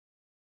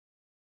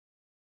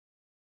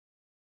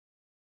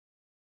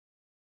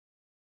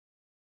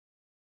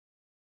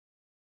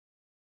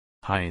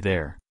Hi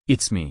there,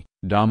 it's me,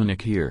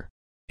 Dominic here.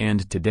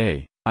 And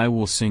today, I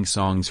will sing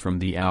songs from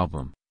the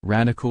album,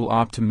 Radical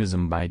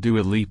Optimism by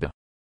Dua Lipa.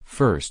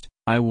 First,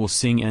 I will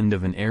sing End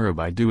of an Era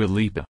by Dua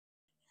Lipa.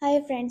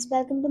 Hi friends,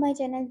 welcome to my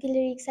channel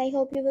Lyrics. I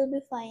hope you will be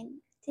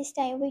fine. This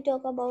time we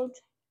talk about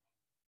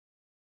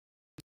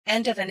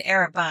End of an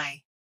Era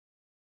by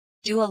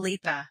Dua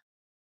Lipa.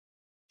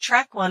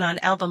 Track 1 on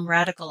album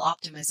Radical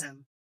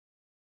Optimism.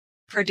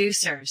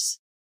 Producers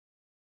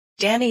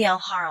Danielle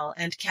Harrell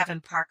and Kevin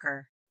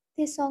Parker.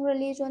 this song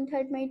released on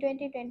 3rd May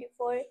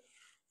 2024.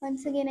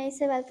 Once again I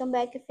say welcome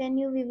back if you're a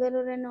new viewer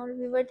or an old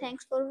viewer.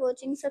 Thanks for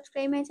watching.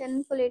 Subscribe my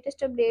channel for latest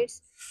updates.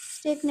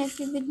 Stay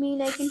connected with me,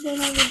 like and share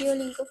my video.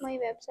 Link of my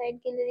website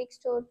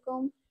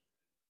lyrics.com.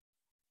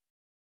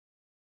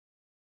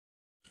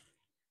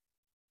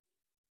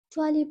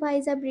 Dua Lipa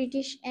is a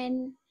British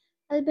and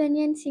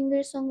Albanian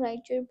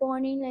singer-songwriter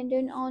born in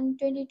London on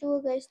 22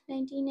 August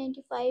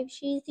 1995.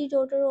 She is the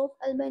daughter of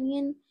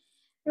Albanian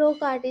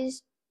rock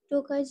artist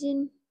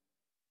Dokajin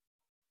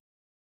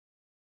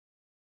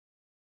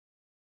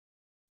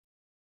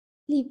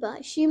Lipa.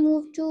 She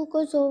moved to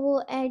Kosovo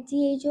at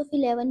the age of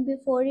 11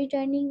 before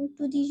returning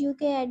to the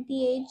UK at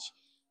the age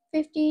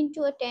 15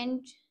 to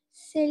attend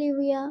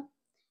Selvia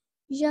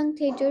Young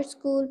Theatre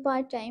School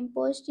part-time,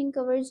 posting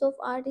covers of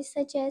artists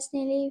such as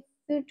Nelly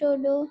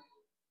Furtado,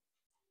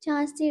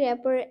 Chance the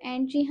Rapper,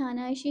 and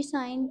Rihanna. She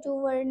signed to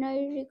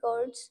Warner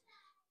Records,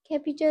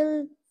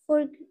 Capital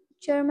for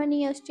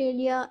Germany,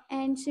 Australia,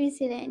 and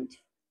Switzerland,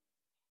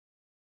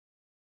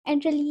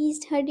 and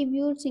released her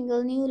debut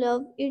single New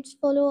Love. Its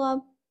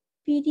follow-up,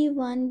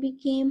 PD1,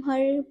 became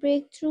her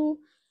breakthrough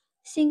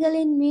single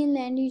in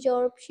mainland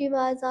Europe. She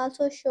was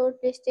also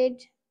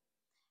shortlisted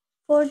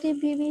for the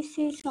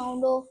BBC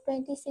Sound of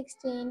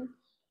 2016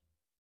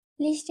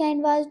 list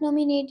and was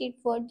nominated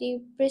for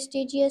the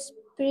prestigious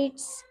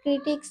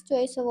Critics'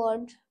 Choice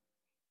Award.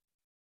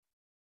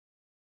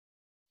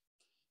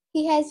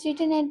 He has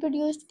written and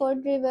produced for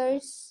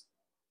diverse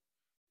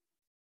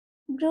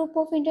group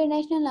of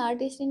international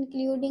artists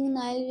including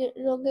Nile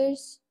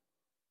Rodgers,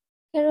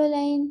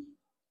 Caroline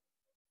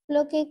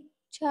Flack,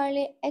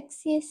 Charlie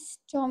XCX,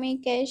 Tommy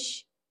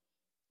Cash,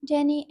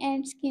 Jenny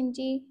and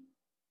Skinty.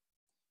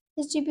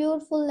 His debut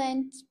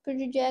full-length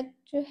project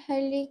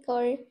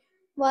 "Hurleycore"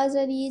 was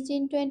released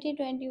in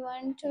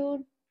 2021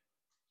 through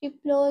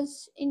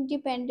Diplo's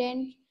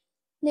independent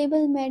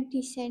label Mad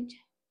Decent.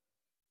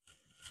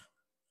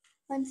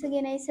 Once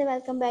again I say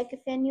welcome back if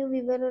you're a new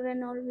viewer or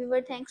an old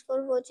viewer. Thanks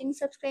for watching.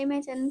 Subscribe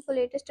my channel for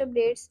latest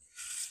updates.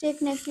 Stay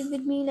connected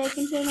with me, like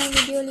and share my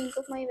video. Link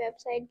of my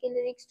website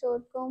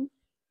lyrics.com.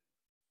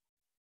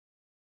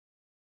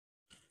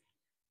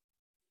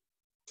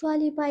 Dua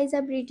Lipa is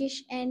a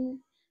British and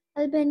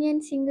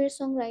Albanian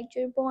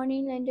singer-songwriter born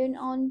in London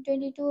on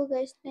 22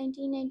 August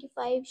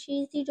 1995.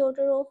 She is the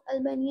daughter of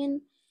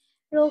Albanian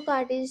rock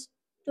artist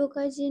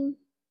Dokajin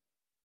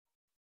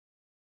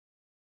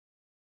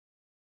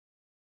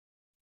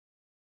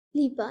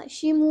Lipa.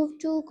 She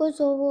moved to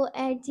Kosovo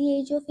at the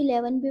age of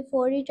 11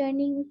 before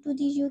returning to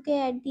the UK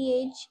at the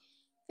age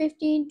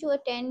 15 to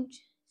attend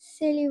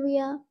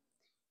Selvia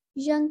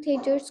Young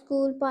Theatre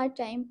School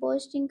part-time,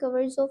 posting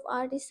covers of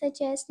artists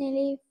such as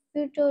Nelly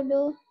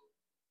Furtado,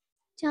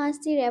 Chance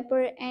the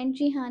Rapper, and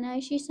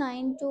Rihanna. She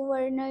signed to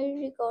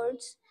Warner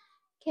Records,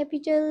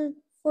 Capital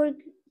for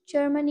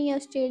Germany,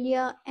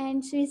 Australia,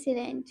 and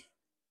Switzerland.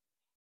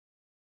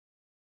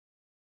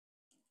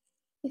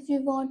 If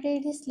you want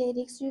latest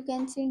lyrics, you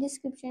can see in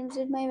description.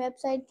 Visit my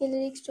website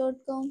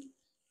lyrics.com.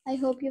 I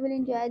hope you will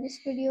enjoy this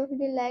video. If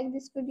you like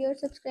this video,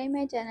 subscribe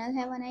my channel.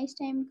 Have a nice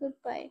time.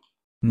 Goodbye.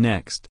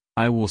 Next,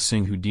 I will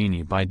sing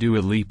Houdini by Dua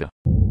Lipa.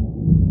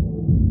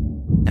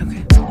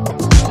 Okay.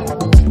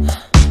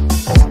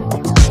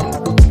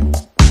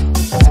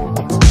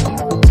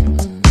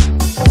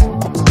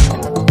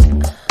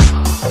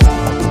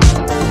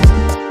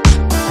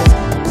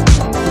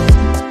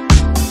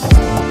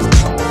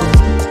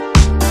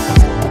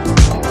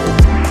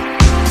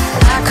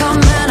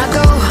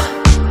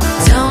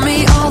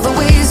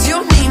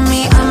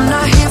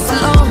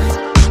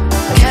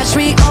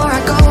 Me or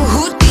I go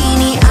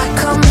Houdini, I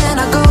come and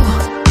I go.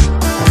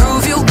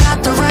 Prove you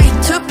got the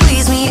right to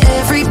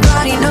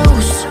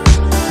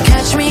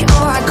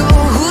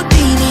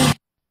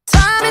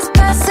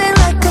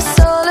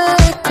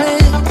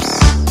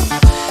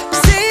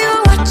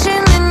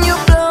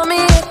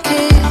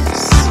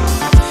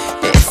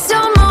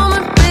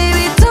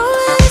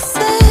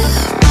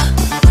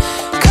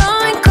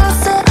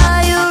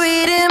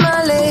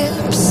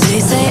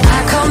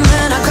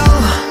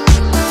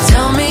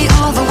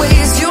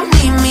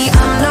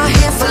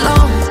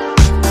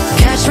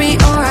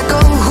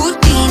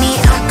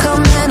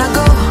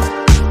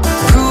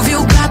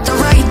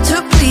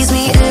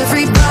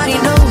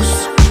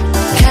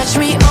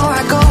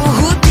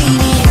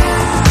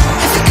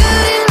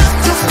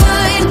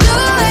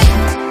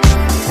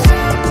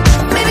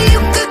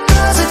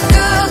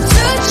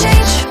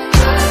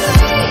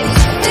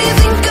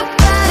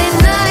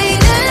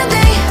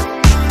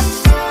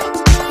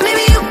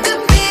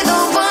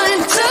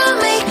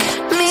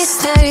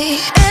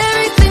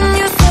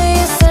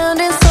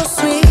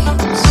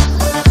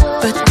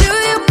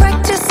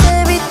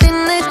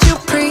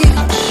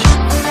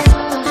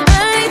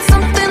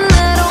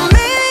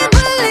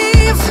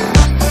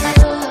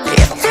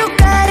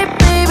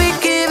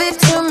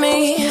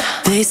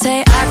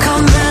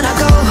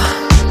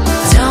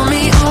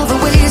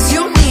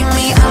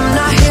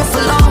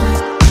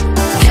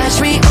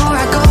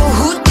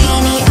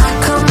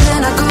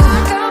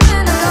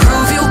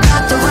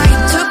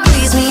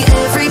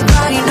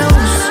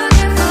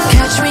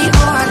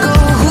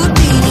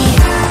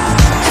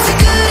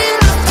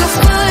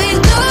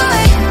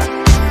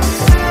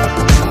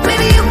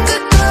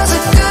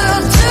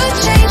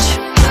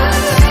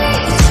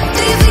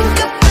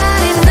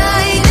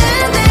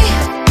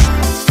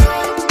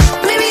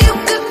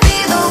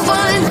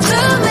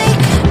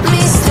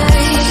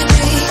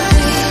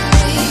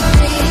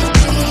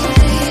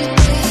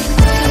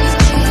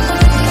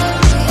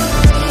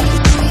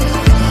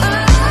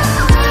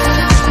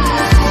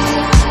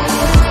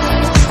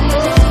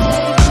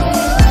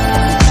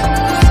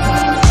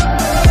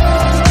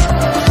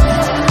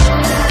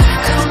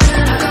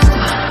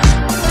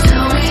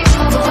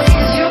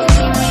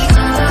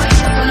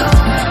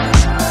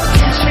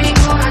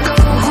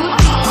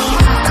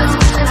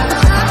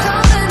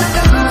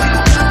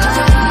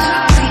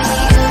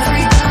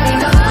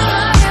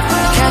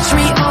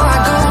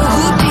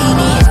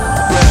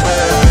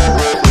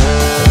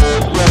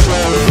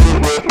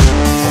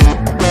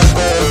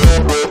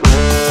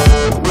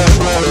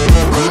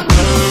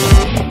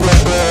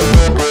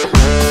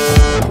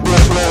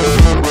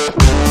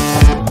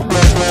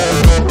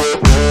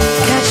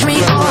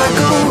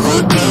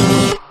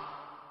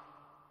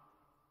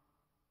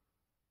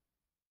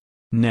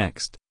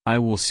Next, I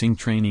will sing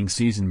Training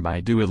Season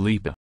by Dua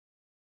Lipa.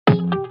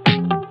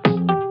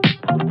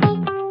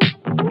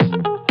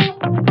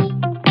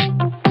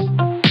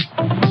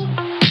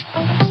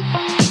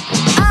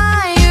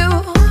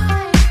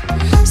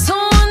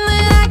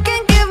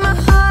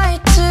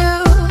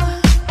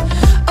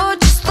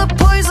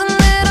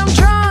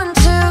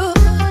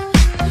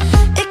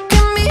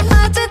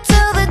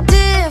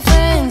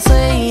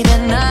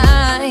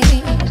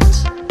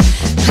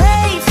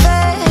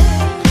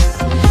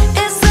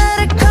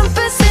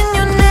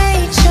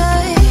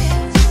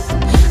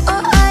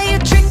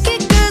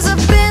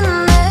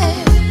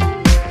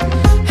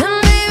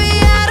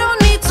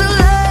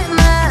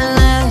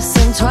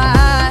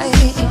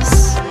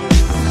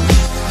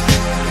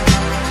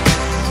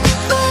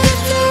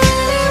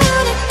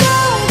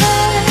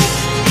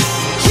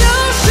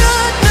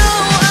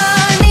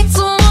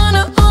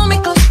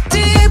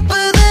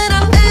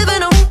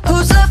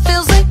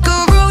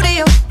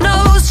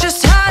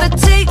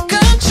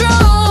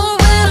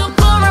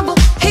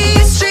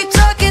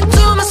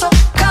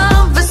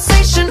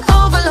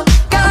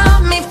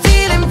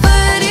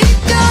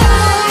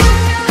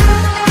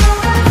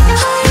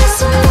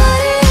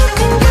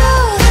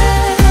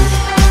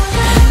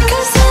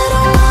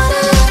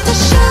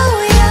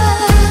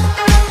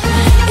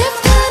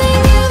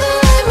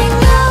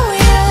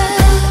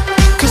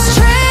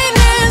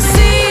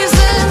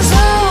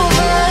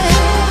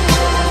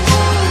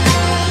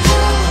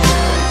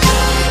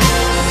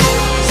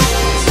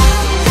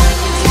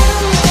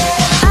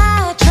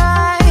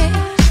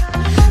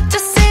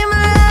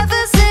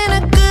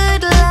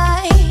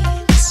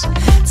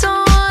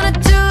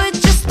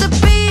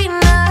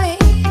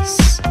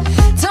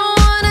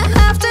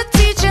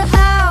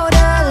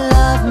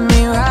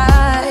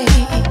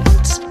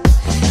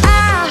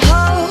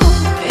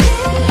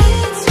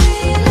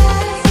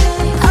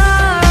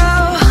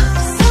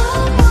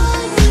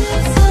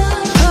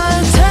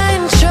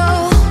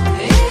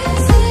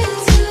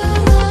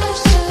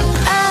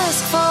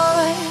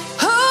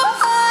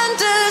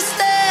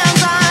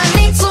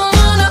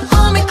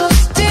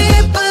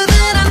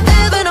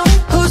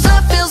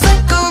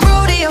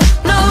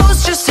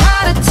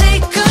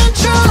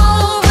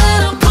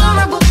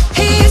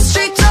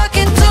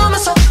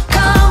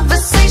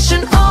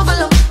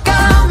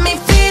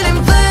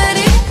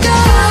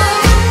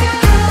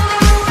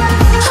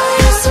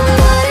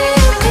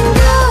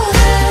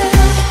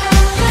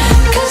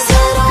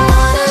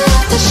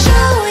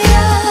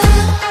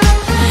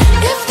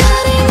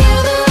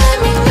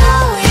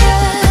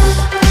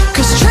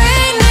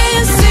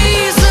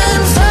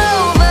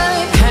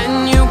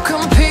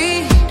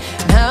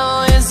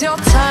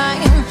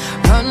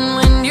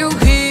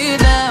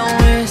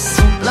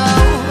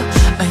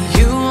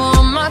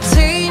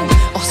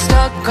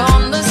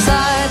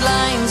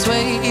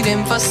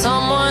 For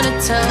someone to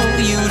tell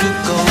you to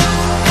go.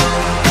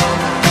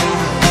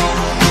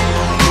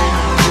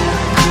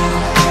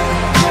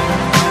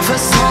 For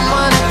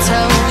someone to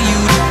tell you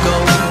to go.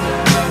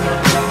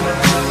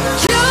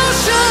 You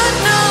should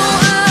know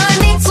I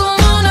need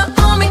someone to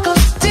hold me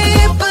close,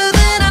 deeper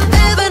than I've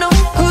ever known.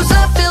 Whose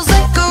love feels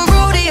like a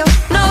rodeo,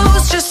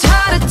 knows just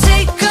how to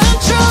take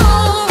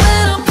control.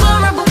 When I'm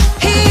vulnerable,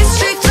 he's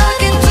straight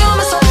talking to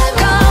my soul.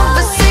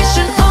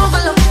 Conversation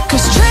overload,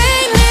 'cause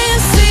training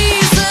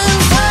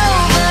season's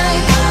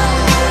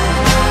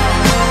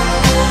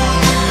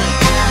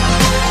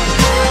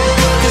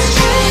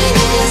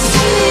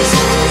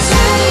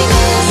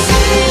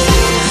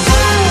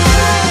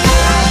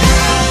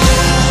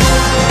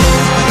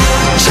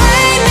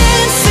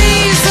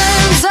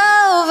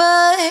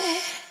over.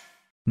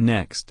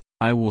 Next,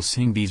 I will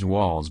sing These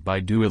Walls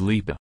by Dua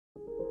Lipa.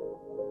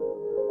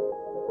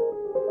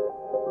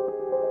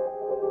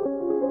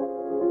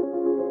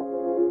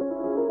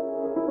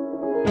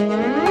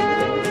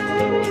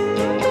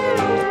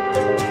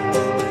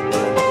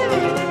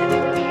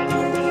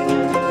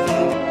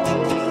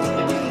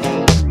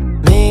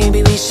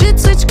 Maybe we should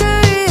switch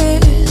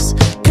careers,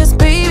 'cause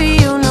baby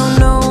you know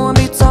no one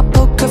beats our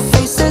poker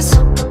faces.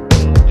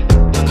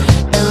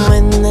 And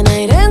when the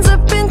night ends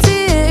up in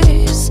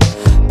tears,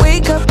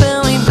 wake up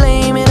and we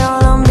blame it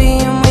all on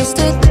being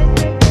wasted.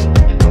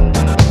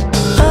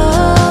 Oh,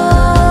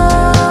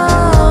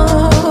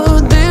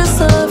 this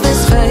love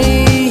is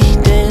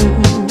fading.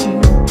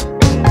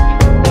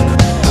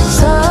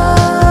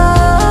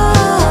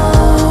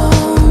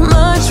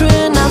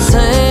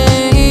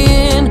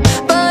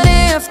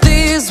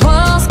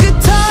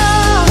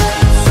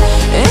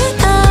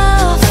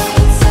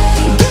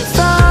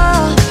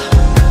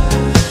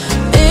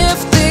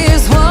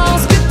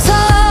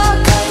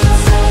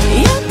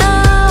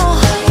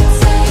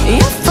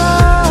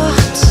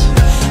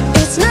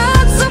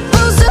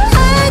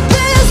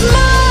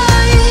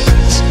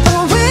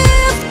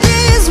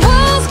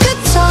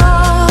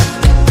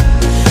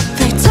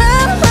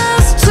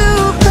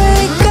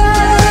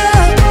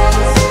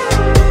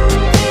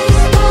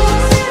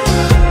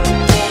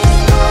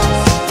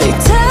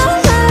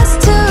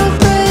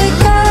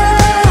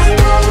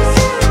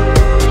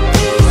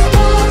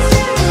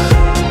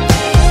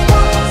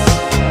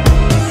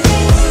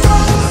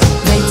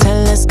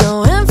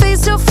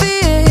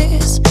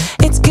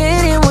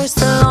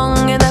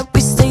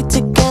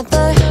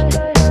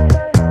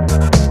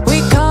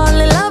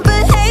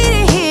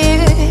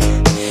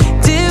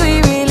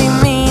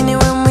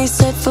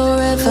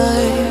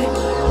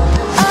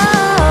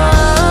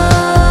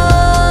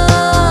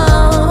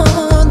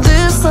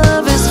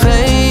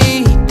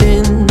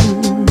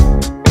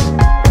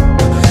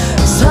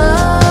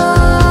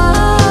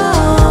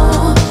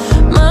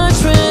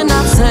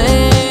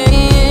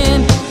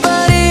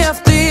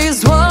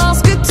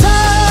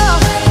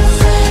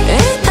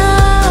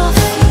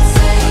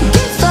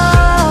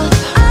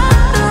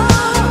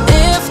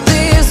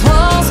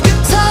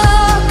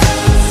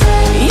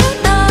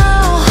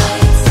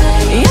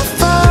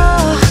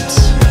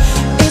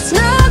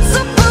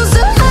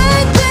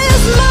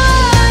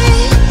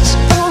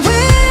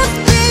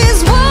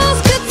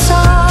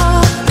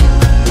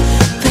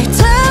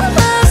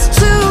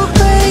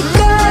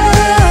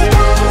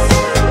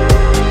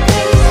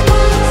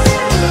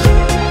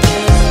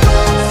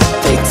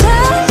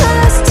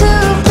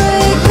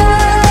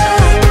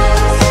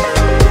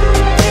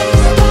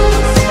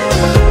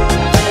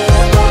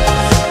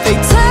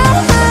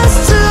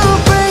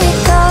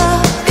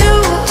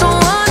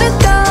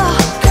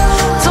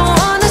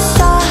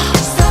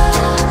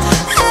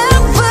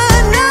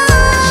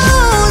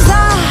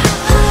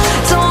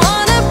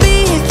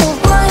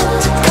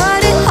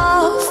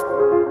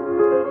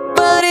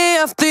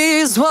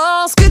 these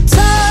walls could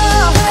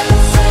talk,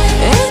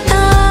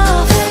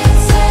 enough,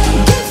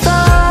 give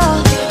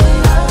up.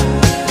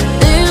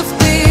 If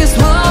these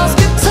walls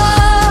could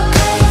talk,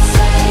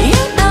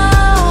 you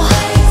know,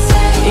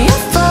 you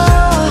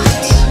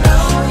thought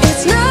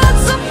it's not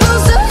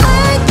supposed to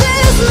hurt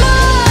this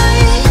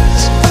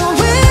much. Oh,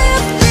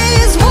 if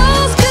these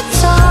walls could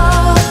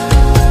talk,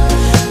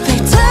 they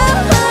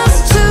tell us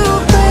to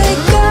break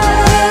up.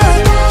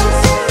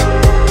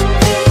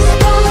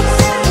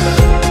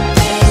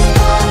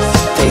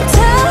 They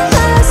tell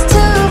us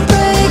to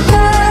break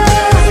up.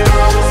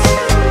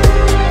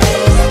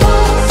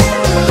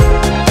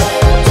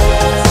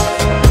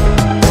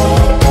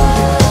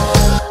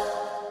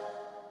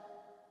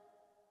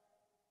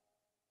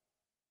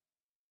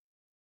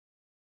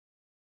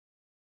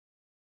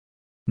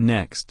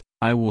 Next,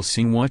 I will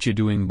sing What You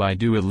Doing by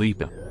Dua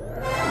Lipa.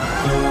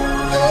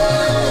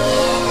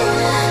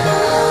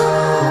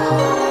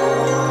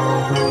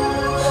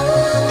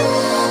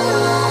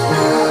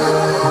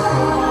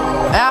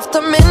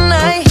 After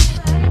midnight,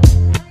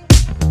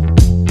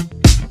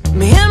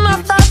 me and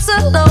my thoughts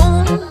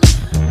alone.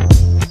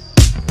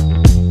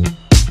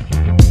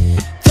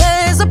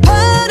 There's a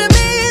part of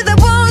me that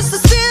wants to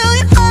steal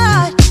your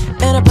heart,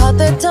 and a part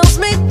that tells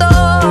me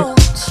don't.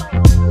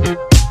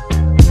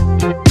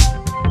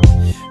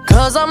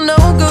 'Cause I'm no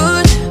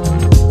good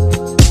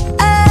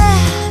at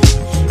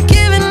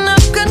giving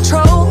up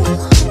control.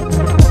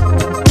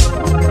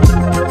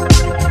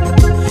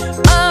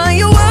 Are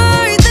you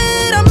worried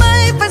that I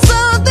might find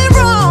something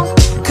wrong?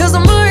 'Cause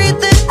I'm worried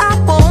that I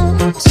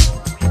won't.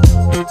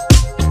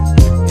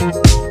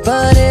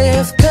 But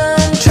if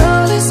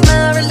control is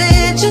my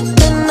religion,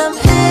 then I'm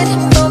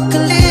heading for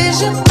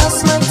collision.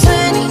 Lost my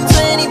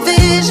 20/20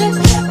 vision.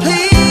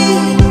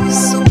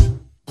 Please,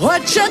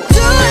 what you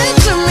doing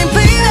to me,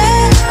 baby?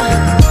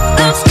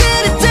 I'm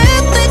scared to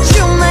death that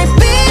you might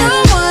be the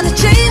one to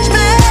change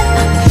me.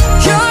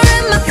 You're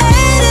in my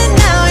head and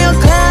now you're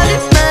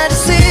clouding my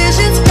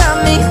decisions. Got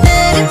me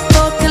headed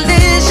for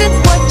collision.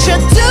 What you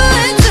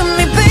doing to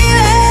me,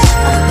 baby?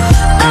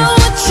 Oh,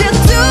 what you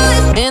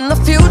doing? In the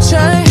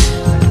future,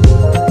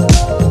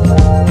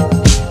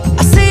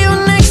 I see you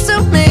next to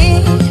me,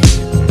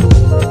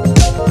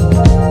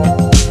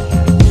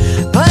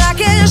 but I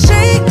can't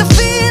shake the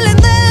feeling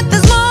that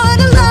there's more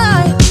to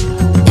life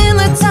in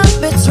the time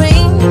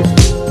between.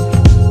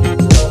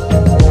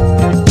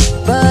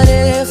 But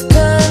if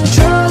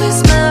control is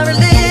my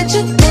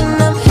religion, then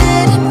I'm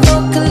heading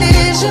for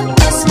collision.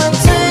 That's my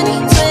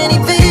 20/20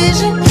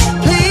 vision.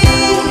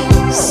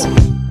 Please,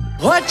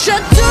 what you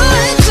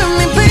doing to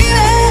me, baby?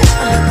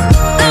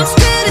 I'm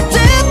scared to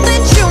death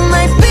that you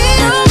might be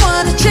the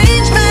one to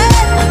change me.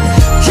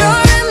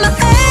 You're in my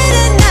head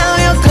and now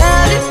you're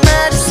clouding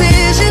my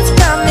decisions.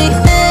 Got me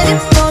headed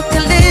for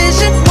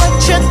collision. What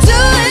you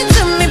doing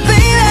to me,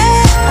 baby?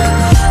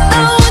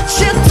 Oh, what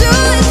you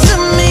doing to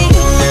me?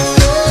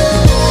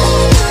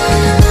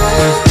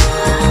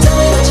 Tell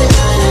me what you're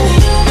doing to me.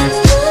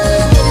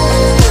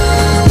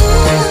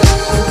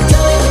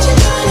 Tell me what you're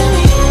doing to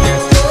me.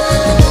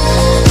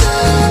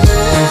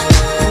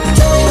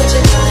 Tell me what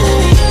you're doing to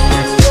me.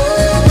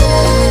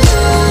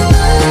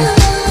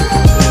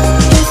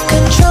 If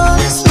control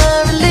is my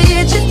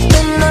religion,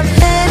 then I'm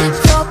headed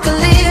for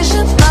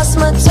collision. Lost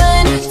my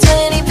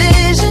 20/20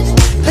 vision.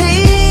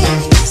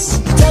 Please,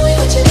 tell me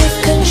what you do. If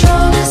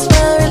control is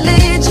my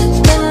religion,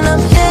 then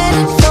I'm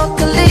headed for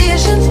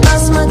collision.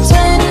 Lost my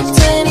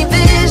 20/20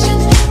 vision.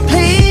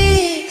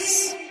 Please,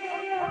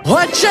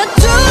 what you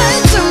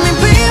doing to me,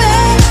 baby?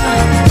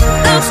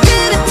 I'm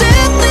scared to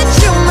death that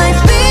you might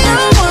be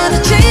the one to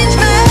change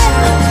me.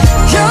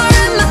 You're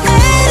in my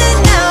head and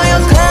now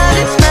you're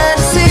clouding my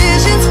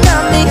decisions.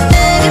 Got me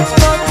headed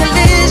for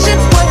collision.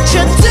 What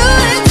you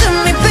doing to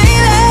me,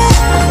 baby?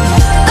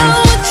 Oh,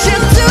 what you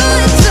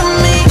doing to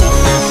me?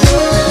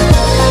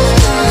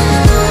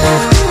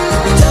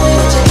 Tell me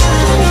what you're doing to me.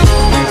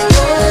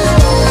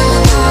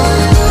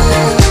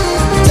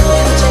 Tell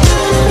me what you're doing to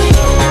me.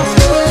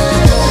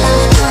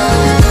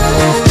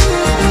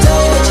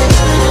 Tell me what you're doing to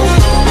me.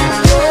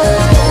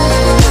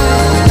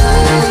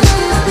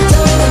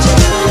 Tell me what you're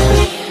doing to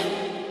me.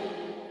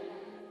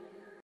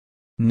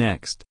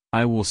 Next,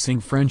 I will sing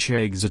French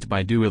Exit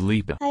by Dua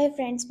Lipa. Hi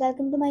friends,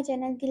 welcome to my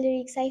channel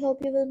Lyrics. I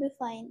hope you will be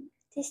fine.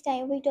 This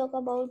time we talk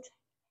about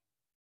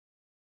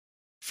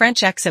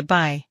French Exit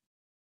by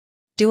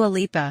Dua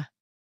Lipa.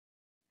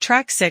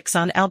 Track 6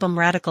 on album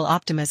Radical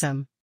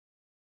Optimism.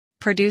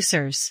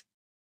 Producers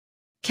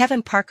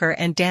Kevin Parker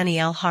and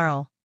Danielle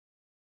Harrell.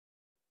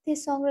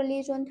 this song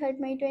released on 3rd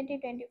May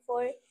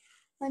 2024.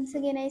 Once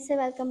again I say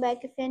welcome back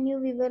if you're a new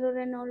viewer or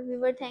an old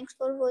viewer. Thanks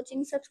for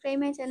watching. Subscribe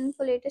my channel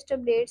for latest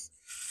updates.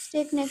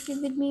 Stay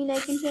connected with me,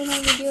 like and share my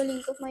video.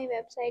 Link of my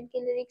website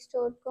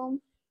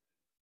lyrics.com.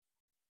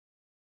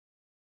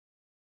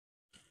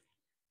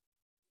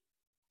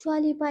 Dua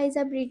Lipa is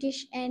a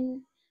British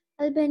and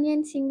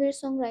Albanian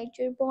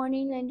singer-songwriter born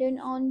in London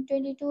on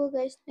 22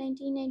 August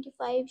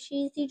 1995.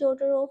 She is the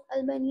daughter of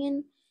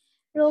Albanian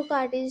rock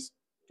artist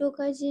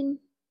Dokajin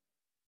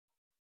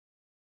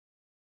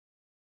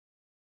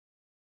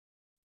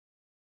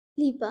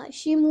Lipa.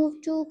 She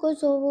moved to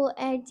Kosovo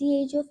at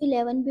the age of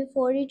 11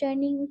 before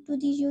returning to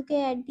the UK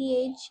at the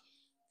age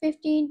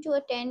 15 to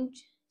attend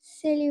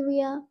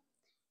Sylvia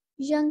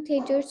Young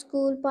Theatre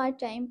School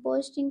part-time,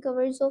 posting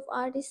covers of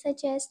artists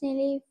such as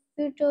Nelly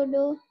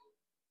Furtado,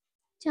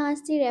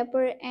 Chance the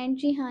Rapper, and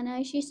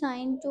Rihanna. She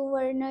signed to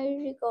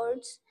Warner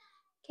Records,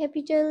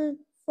 Capital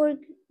for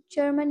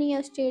Germany,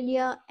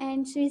 Australia,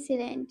 and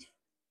Switzerland,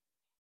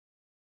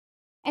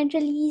 and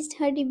released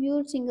her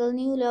debut single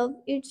New Love.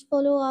 Its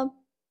follow-up,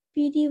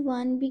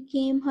 PD1,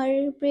 became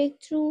her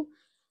breakthrough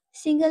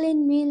single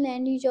in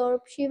mainland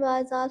Europe. She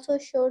was also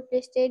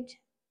shortlisted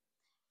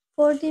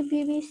for the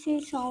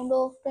BBC Sound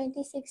of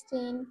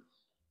 2016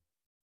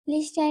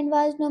 list and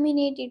was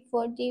nominated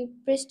for the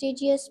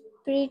prestigious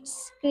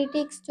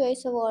Critics'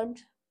 Choice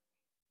Award.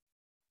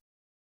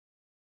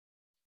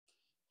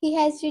 He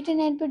has written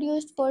and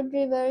produced for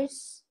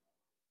diverse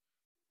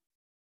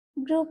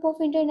group of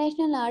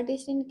international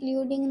artists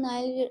including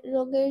Nile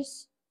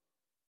Rodgers,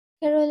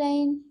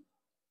 Caroline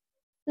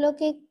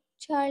Flack,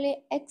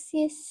 Charlie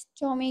XCX,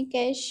 Tommy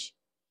Cash,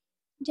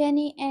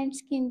 Jenny and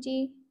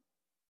Skingy.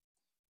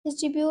 His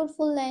debut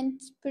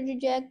full-length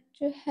project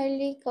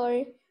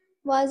 "Hurleycore"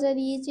 was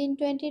released in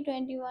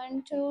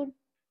 2021 through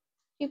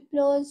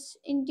Diplo's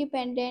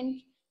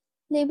independent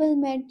label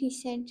Mad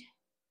Descent.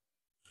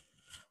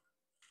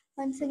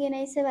 Once again,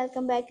 I say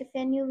welcome back if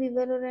you're a new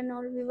viewer or an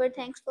old viewer.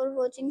 Thanks for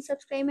watching.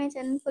 Subscribe my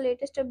channel for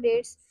latest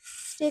updates.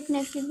 Stay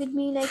connected with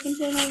me. Like and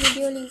share my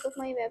video. Link of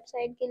my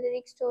website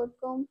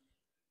galleryx.com.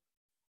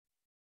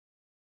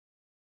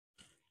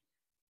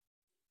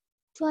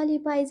 Dua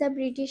Lipa is a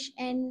British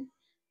and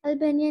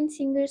Albanian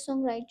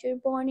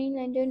singer-songwriter born in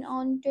London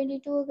on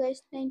 22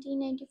 August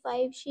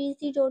 1995. She is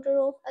the daughter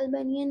of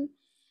Albanian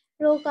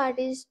rock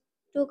artist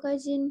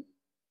Dokajin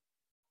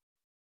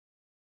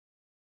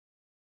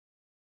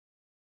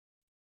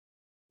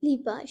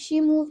Lipa.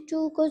 She moved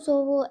to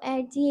Kosovo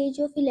at the age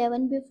of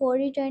 11 before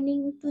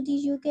returning to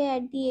the UK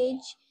at the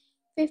age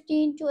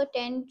 15 to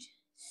attend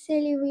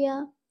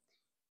Sylvia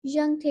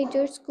Young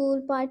Theatre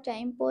School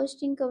part-time,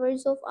 posting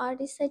covers of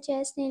artists such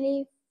as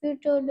Nelly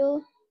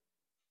Furtado,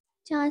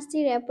 Chance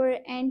the Rapper,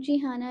 and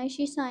Rihanna.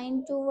 She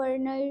signed to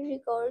Warner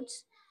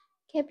Records,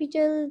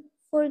 Capital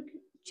for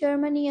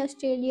Germany,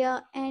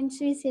 Australia, and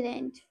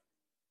Switzerland,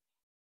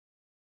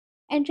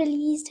 and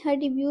released her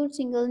debut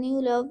single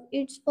New Love.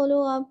 Its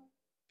follow-up,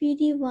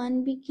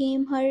 PD1,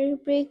 became her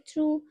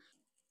breakthrough.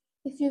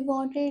 If you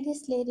want to read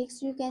his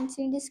lyrics, you can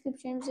see in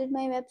description. Visit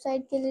my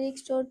website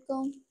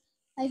galleryx.com.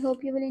 I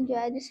hope you will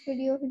enjoy this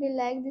video. If you did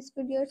like this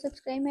video,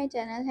 subscribe my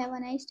channel. Have a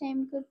nice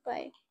time.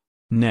 Goodbye.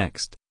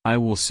 Next, I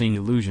will sing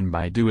Illusion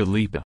by Dua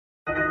Lipa.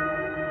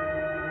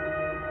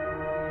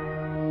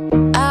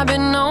 I've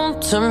been known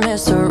to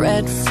miss a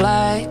red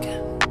flag.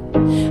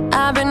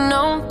 I've been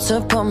known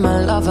to put my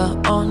lover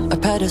on a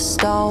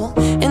pedestal.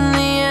 In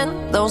the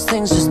end, those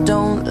things just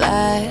don't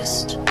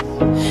last.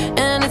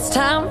 And it's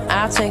time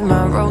I take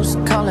my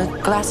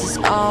rose-colored glasses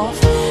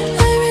off. I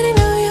already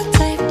know your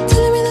type,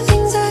 telling me the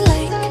things I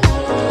like,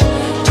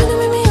 trying to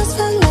make me yours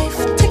for life,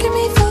 taking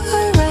me for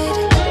a ride.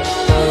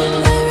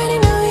 I already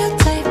know your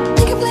type,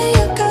 you can play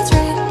your cards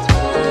right.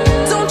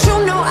 Don't you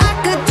know I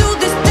could do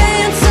this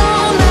dance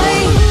all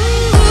night?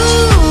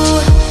 Ooh,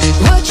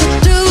 what you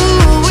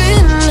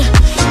doing?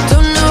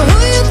 Don't know who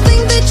you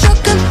think that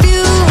you're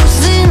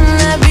confusing.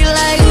 I'd be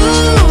like,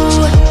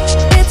 ooh,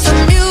 it's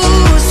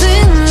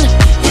amusing.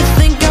 You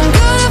think I'm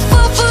gonna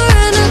fall for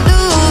an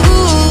illusion?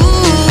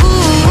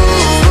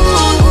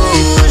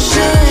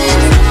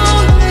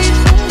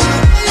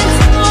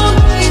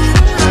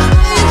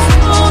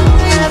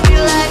 I'd be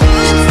like,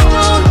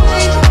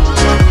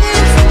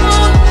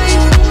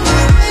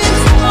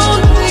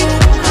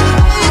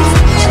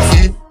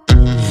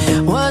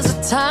 was a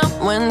time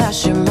when that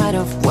shit might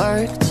have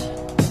worked.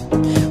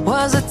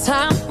 Was a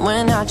time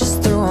when I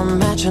just threw a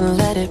match and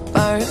let it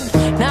burn.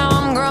 Now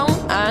I'm grown,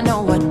 I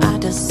know what I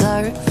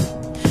deserve.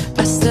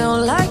 I still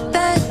like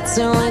that,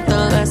 to like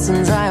the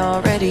lessons I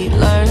already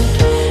learned.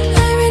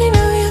 I already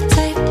know your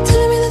type,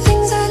 telling me the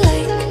things I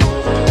like,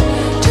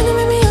 trying to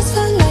make me yours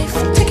for life,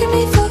 taking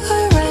me for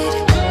a ride.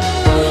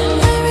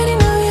 I already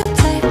know your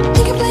type,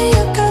 you can play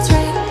your cards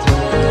right.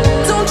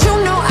 Don't you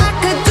know I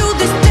could do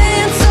this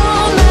dance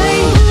all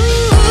night?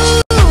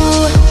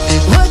 Ooh,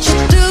 what you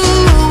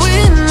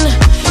doing?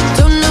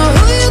 Don't know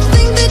who you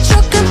think that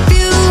you're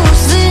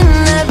confusing.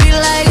 I'd be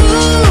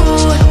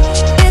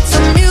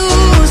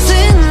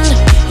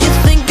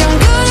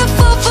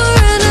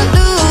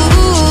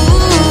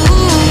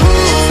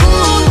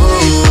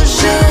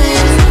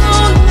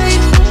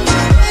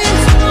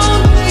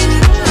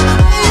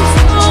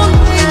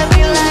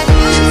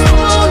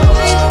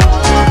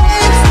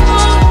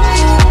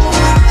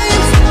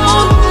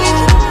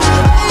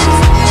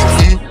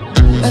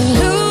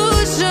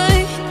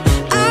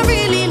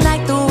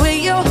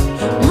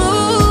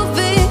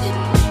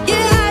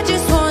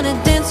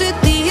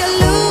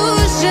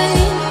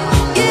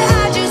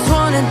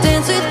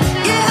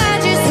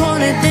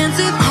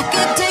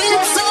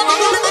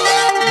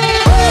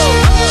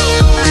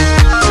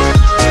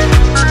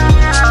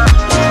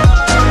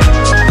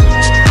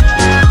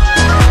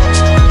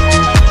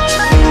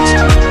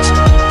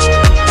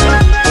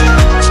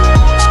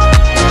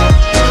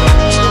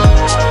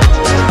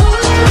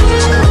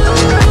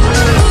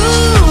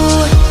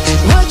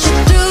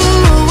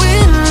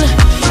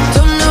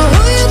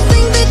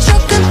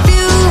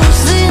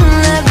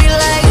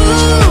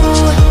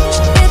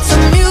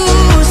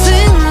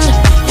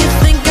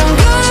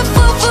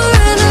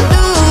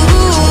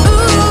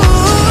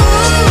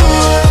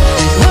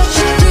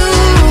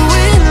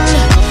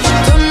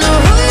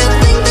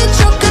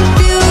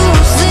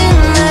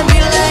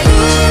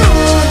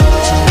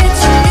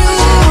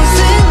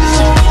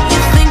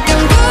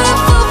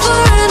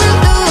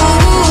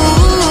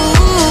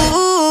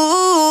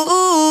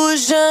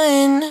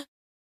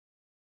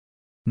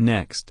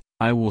Next,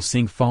 I will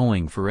sing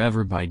Falling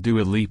Forever by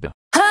Dua Lipa.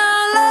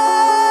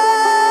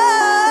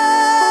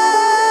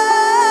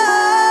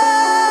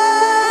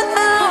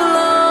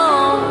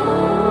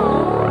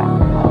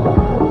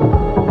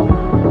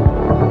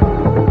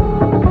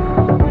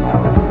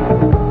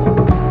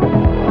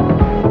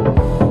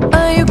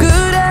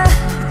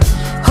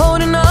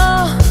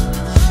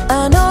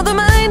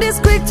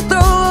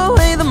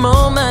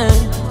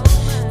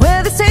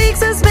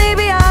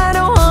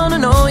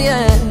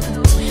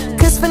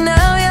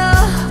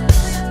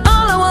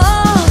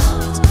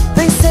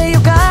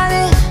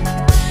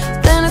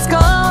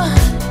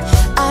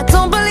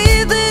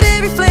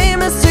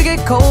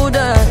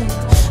 Colder.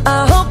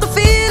 I hope the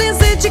feelings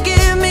that you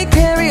give me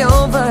carry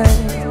over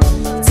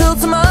till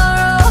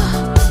tomorrow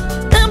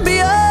and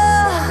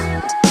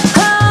beyond.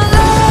 How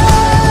long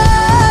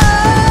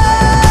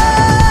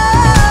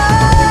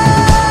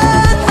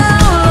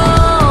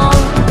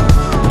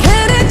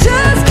can it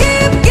just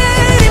keep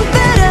getting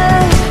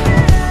better?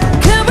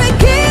 Can we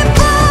keep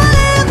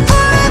falling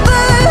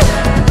forever?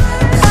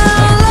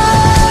 How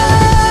long?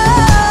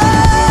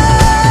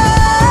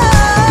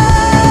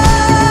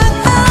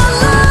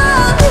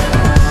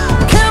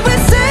 Can we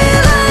stay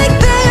like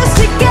this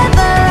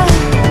together?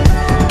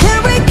 Can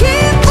we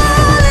keep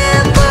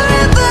falling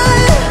forever?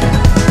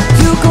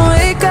 You can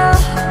wake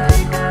up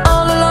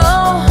all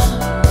alone,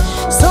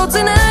 so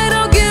tonight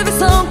I'll give you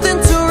something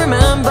to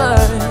remember.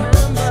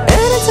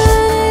 And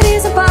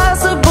eternity's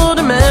impossible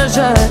to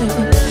measure,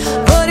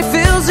 but it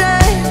feels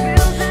right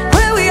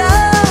where we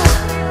are.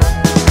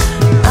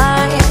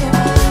 I'm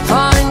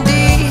falling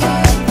deep,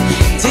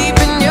 deep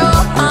in your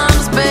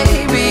arms,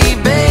 baby,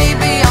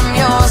 baby, I'm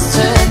yours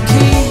to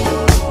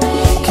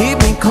keep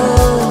me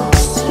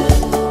close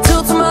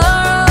till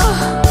tomorrow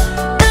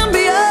and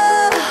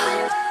beyond.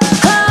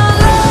 How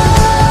long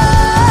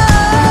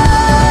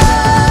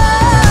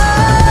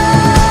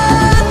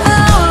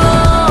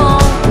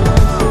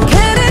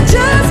can it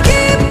just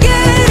keep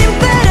getting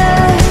better?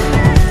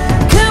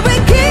 Can we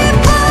keep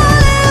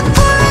falling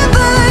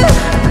forever?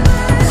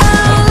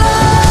 How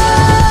long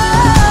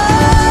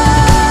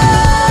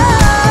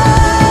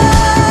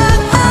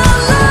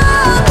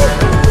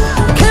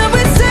can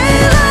we stay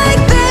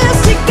like this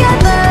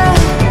together?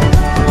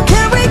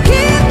 Can we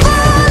keep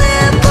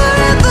falling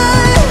forever?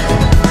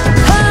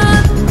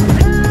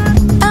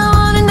 I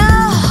wanna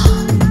know,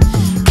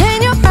 can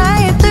you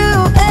ride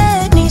through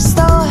any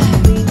storm?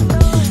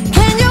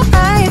 Can you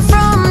ride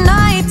from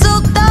night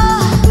till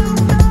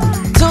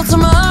dawn, till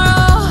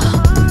tomorrow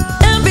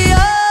and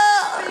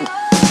beyond?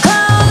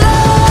 How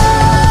long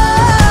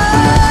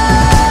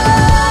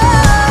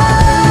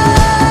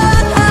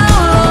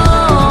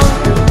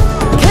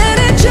can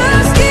it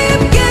just keep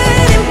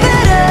getting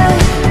better?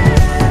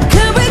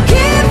 Can we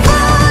keep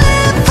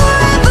falling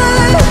forever?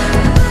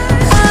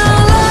 How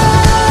long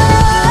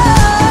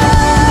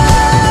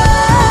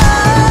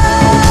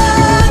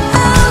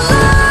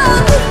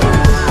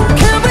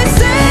can we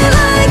stay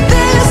like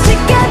this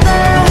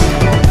together?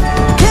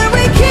 Can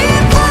we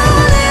keep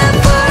falling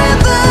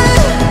forever?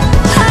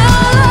 How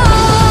long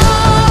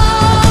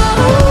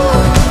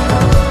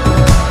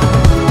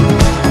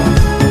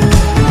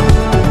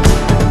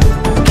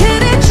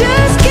can it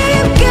just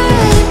keep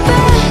getting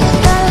better?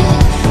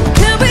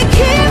 Can we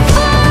keep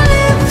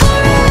falling forever?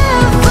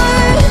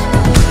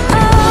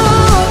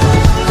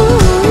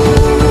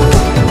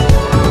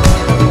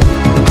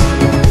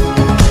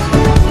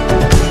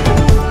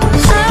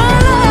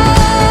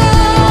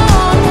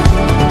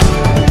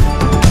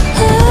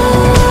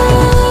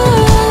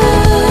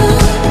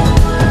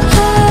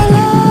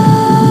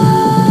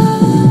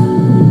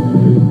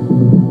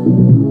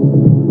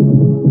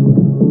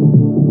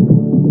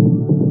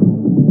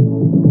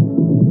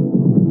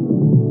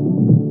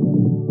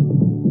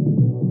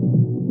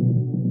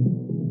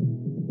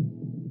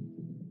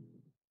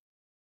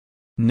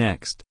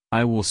 Next,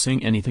 I will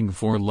sing Anything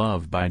for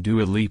Love by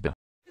Dua Lipa.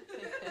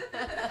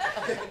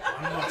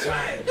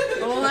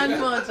 One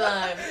more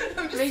time.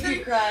 Make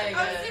you cry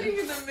I'm again. sitting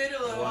in the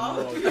middle of all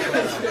of you.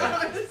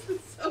 This is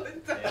so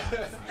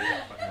intense.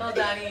 Well,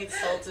 Danny eats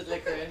salted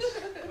licorice.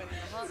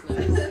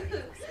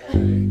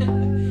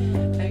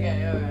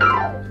 Okay,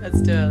 alright.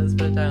 Let's do it. Let's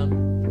put it down.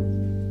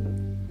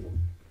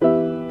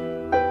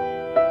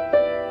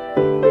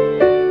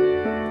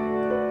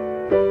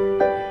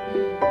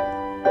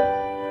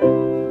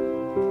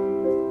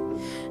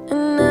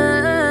 And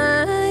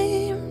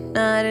I'm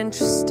not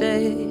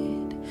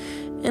interested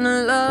in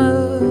a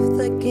love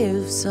that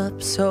gives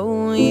up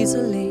so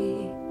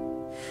easily.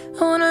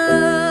 I want a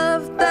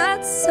love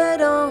that's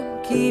set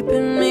on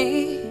keeping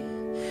me.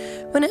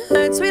 When it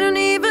hurts, we don't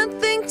even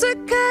think to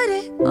cut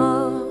it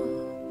off.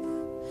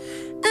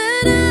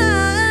 And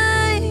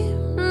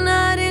I'm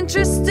not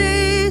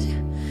interested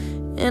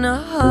in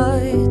a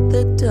heart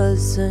that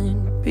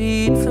doesn't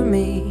beat for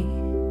me.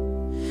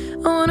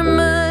 I want a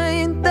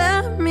mind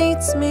that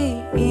meets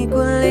me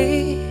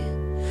equally.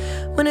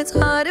 When it's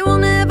hard, it will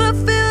never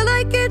feel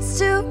like it's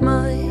too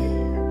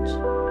much.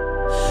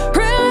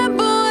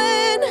 Remember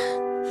when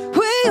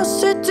we used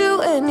to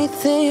do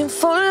anything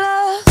for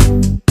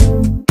love?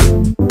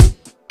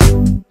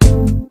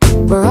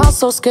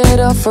 so scared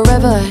of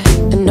forever,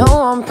 and no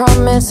one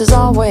promises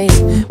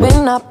always.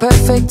 We're not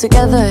perfect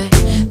together,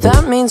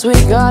 that means we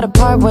gotta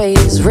part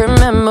ways.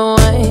 Remember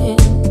when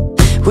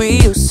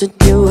we used to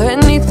do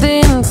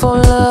anything for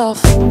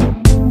love?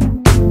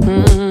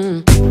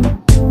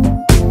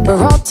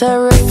 We're all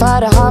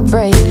terrified of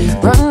heartbreak,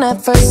 run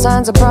at first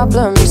signs of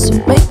problems,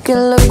 make it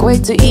look way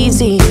too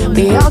easy.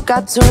 We all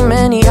got too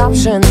many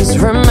options.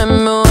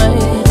 Remember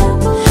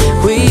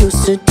when we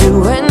used to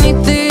do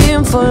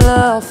anything for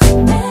love?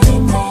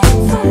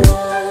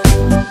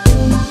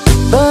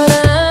 But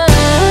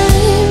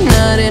I'm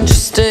not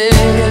interested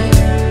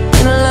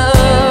in a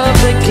love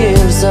that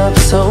gives up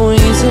so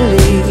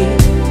easily.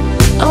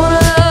 I want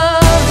a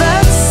love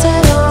that's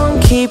set on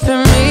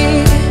keeping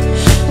me.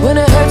 When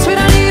it hurts, we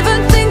don't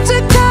even think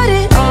to cut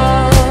it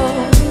off.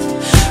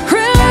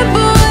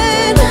 Remember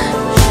when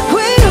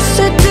we used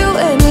to do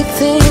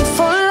anything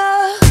for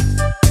love?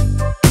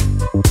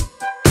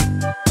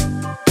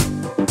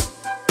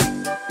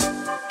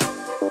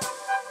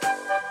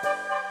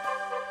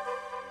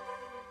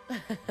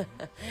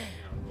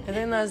 I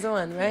think that's the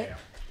one, right?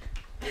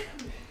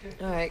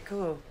 Alright,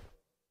 cool.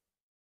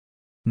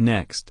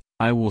 Next,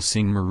 I will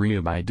sing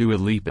Maria by Dua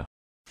Lipa.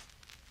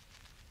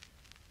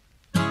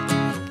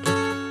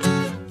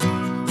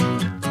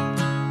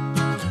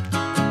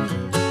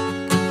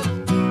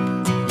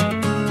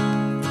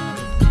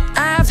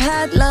 I've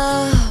had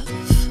love,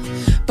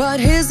 but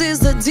his is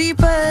the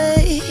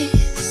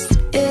deepest,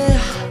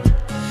 yeah.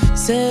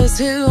 Says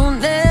he'll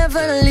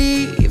never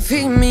leave,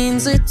 he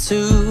means it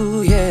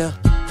too, yeah.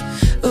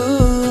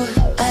 Ooh,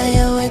 I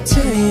owe it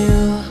to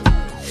you.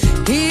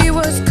 He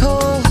was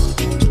cold,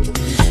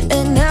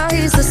 and now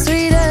he's the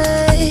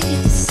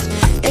sweetest,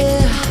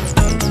 yeah.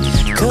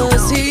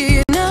 'Cause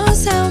he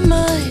knows how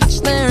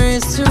much there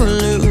is to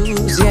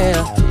lose,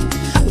 yeah.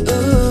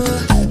 Ooh,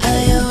 I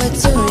owe it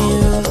to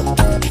you.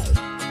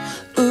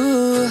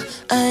 Ooh,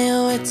 I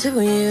owe it to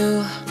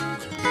you.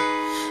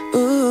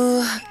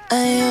 Ooh,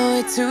 I owe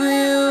it to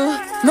you.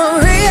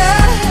 Maria,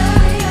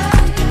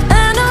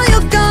 I know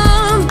you're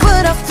gone,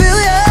 but I feel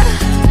ya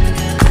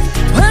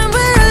when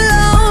we're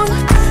alone.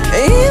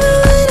 Even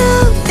when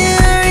I'm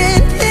here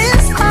in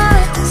his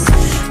eyes,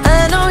 I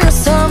know you're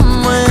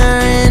somewhere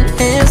in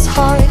his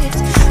heart.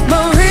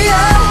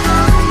 Maria,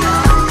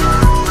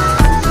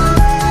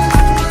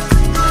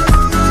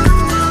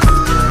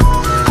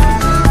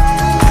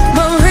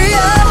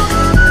 Maria,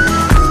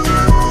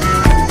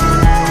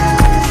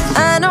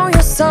 I know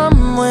you're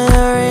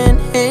somewhere in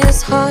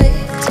his heart.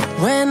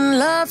 When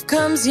love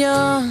comes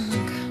young,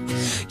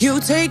 you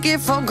take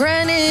it for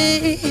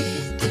granted,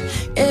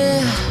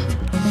 yeah.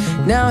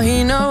 Now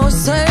he knows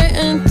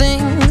certain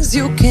things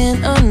you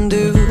can't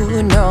undo,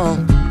 no.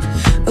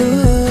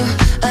 Ooh,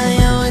 I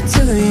owe it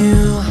to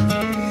you.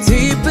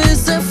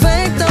 Deepest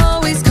effect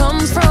always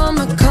comes from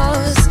a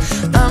cause.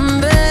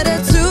 I'm better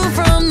too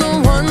from the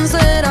ones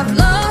that I've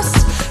lost.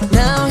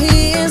 Now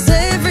he is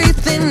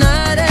everything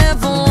I'd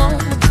ever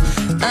want.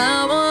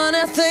 I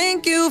wanna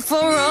thank you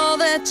for all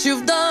that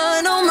you've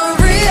done, oh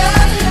Maria.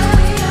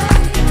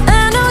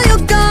 I know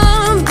you're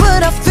gone,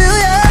 but I feel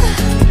ya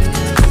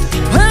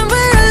when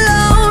we're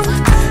alone.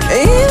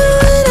 Even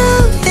when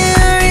I'm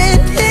here in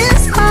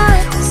his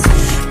eyes,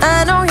 I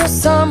know you're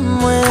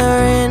somewhere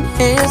in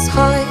his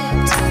heart.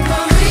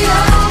 Maria,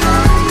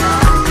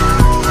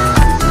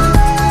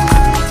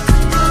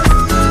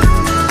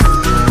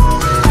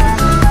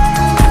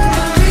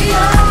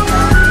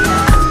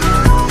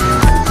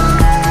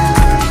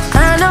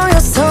 I know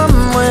you're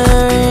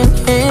somewhere in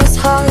his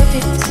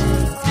heart.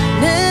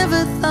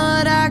 Never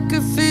thought I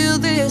could feel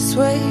this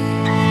way.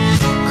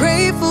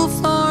 Grateful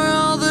for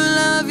all the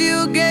love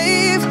you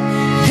gave.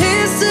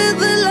 Here's to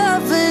the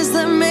lovers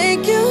that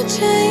make you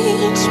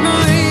change.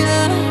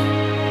 Maria,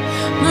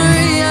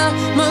 Maria,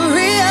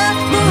 Maria,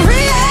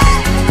 Maria.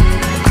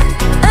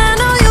 I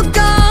know you're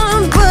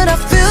gone, but I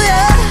feel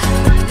ya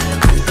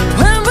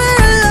when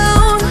we're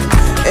alone.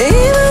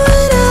 Even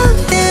when I'm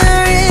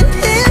here in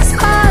his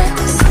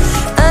eyes,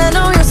 I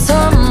know you're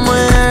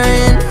somewhere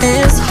in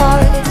his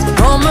heart.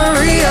 Oh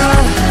Maria,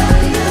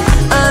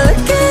 I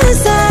look in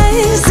his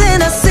eyes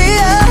and I see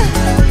ya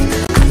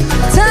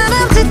time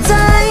after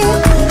time.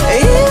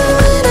 Even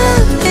when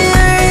I'm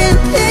here in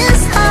his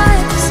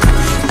eyes,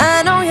 I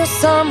know you're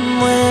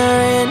somewhere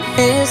in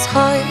his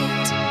heart.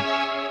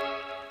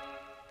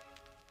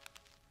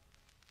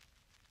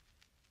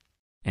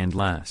 And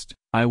last,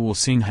 I will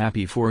sing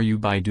Happy For You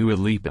by Dua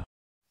Lipa.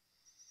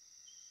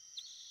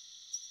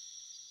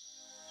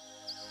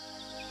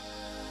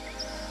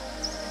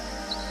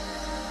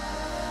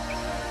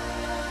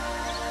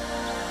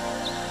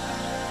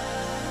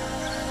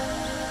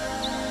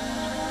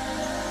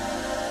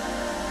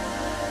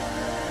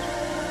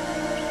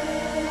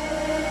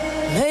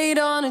 Late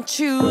on a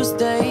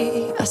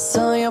Tuesday, I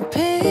saw your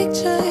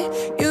picture.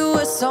 You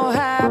were so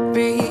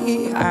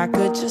happy, I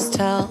could just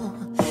tell.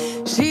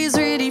 She's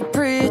really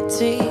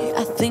pretty,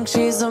 I think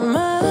she's a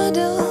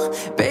model.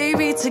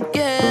 Baby,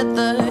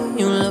 together,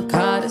 you look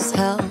hot as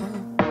hell.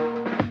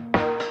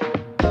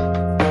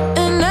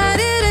 And I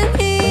didn't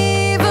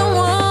even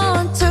want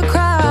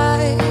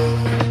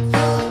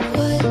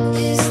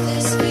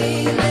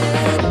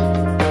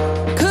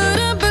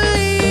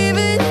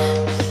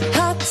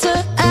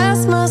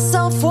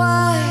myself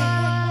why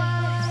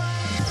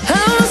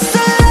I must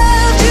have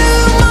loved you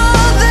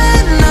more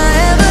than I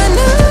ever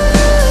knew.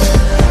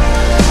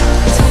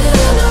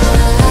 Didn't know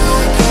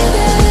I could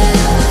have,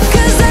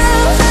 'cause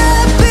I'm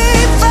happy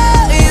for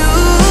you.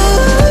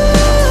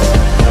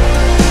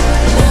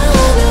 Now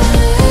I know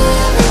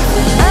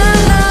everything. I'm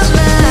not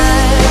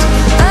mad,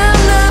 I'm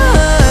not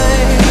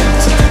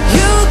hurt.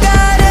 You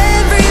got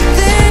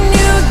everything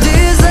you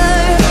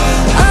deserve.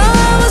 I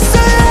must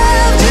have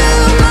loved you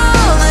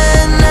more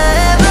than I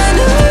ever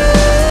knew.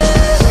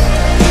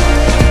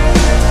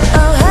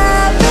 I'm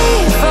happy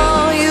for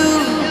you.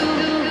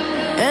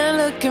 And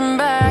looking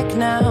back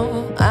now,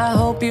 I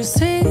hope you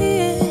see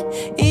it.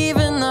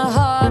 Even the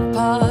hard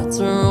parts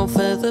are all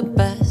for the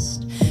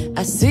best.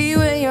 I see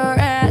where you're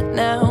at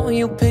now.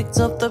 You picked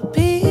up the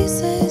pieces.